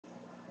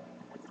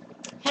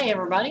Hey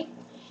everybody.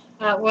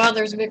 Well,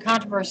 there's a big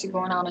controversy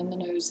going on in the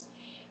news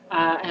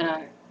at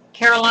a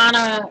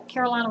Carolina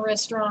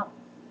restaurant.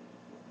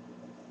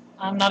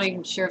 I'm not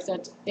even sure if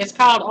it's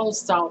called Old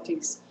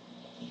Salty's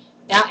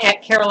out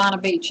at Carolina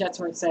Beach. That's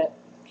where it's at.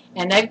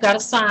 And they've got a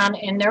sign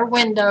in their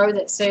window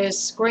that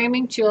says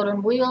screaming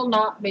children will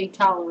not be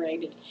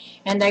tolerated.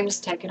 And they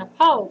was taking a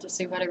poll to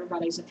see what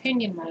everybody's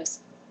opinion was.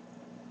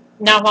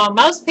 Now, while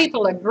most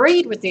people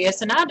agreed with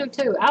this, and I do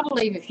too, I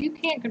believe if you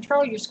can't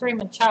control your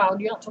screaming child,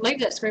 you ought to leave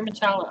that screaming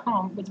child at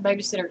home with the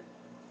babysitter,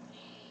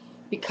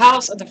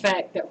 because of the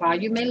fact that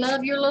while you may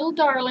love your little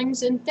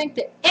darlings and think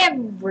that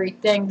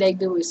everything they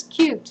do is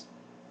cute,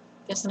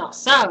 it's not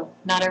so.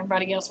 Not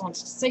everybody else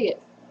wants to see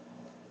it.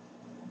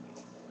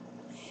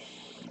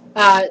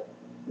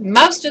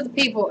 Most of the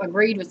people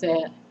agreed with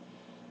that,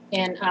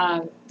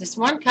 and this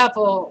one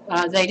couple,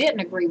 they didn't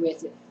agree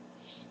with it.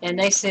 And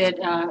they said,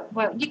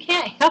 well, you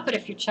can't help it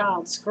if your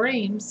child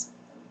screams.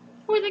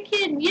 Who are they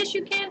kidding? Yes,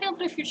 you can help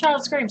it if your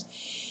child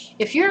screams.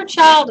 If your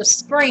child is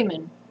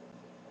screaming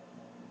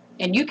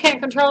and you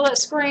can't control that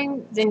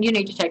scream, then you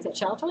need to take that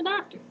child to a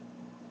doctor.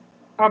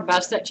 Or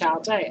bust that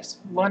child's ass.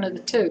 One of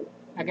the two.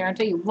 I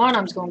guarantee you, one of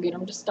them's going to get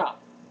them to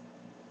stop.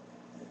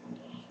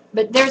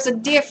 But there's a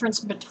difference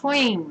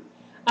between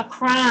a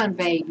crying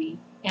baby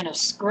and a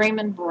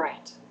screaming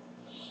brat.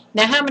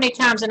 Now, how many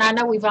times, and I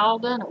know we've all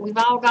done it, we've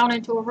all gone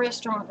into a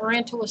restaurant or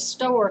into a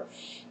store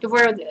to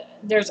where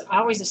there's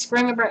always a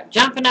screaming brat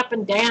jumping up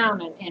and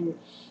down and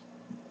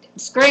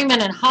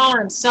screaming and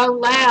hollering so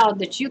loud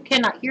that you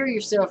cannot hear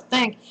yourself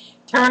think,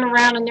 turn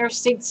around in their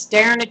seat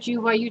staring at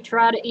you while you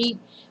try to eat.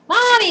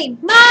 Mommy,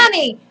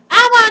 Mommy,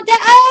 I want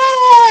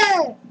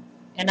to,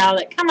 and all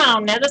that. Come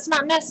on now, that's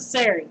not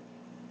necessary.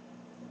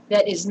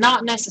 That is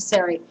not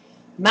necessary.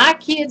 My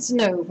kids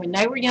knew when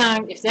they were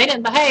young, if they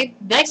didn't behave,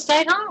 they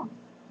stayed home.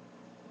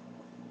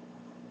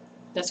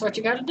 That's what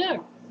you got to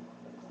do.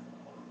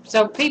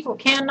 So people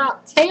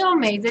cannot tell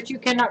me that you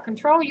cannot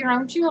control your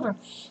own children.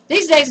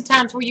 These days and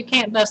times where you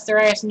can't bust their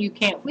ass and you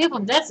can't whip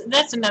them,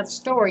 that's another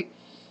story.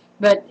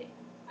 But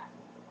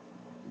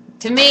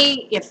to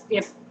me,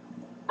 if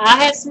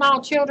I had small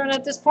children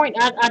at this point,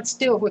 I'd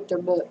still whip their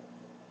butt.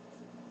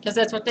 Because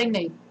that's what they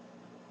need.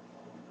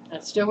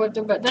 I'd still whip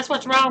their butt. That's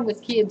what's wrong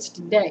with kids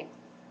today.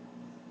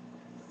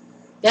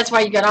 That's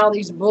why you got all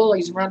these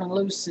bullies running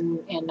loose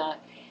and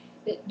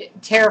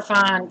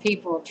terrifying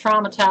people,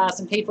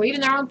 traumatizing people.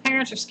 Even their own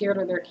parents are scared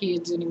of their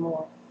kids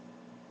anymore.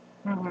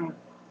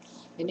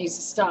 It needs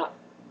to stop.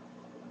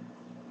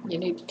 You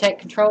need to take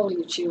control of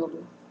your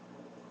children.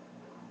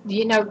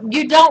 You know,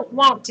 you don't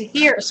want to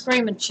hear a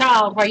screaming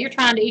child while you're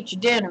trying to eat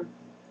your dinner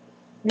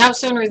no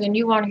sooner than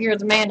you want to hear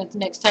the man at the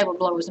next table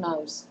blow his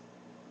nose.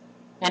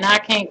 And I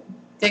can't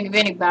think of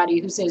anybody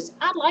who says,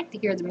 I'd like to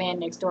hear the man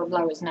next door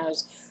blow his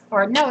nose.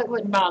 Or, no, it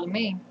wouldn't bother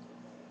me.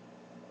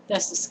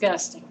 That's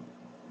disgusting.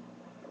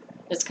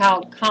 It's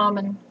called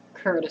common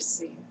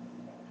courtesy.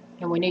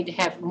 And we need to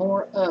have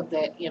more of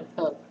that in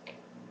public.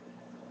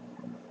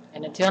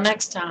 And until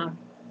next time,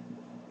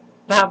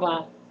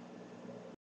 bye-bye.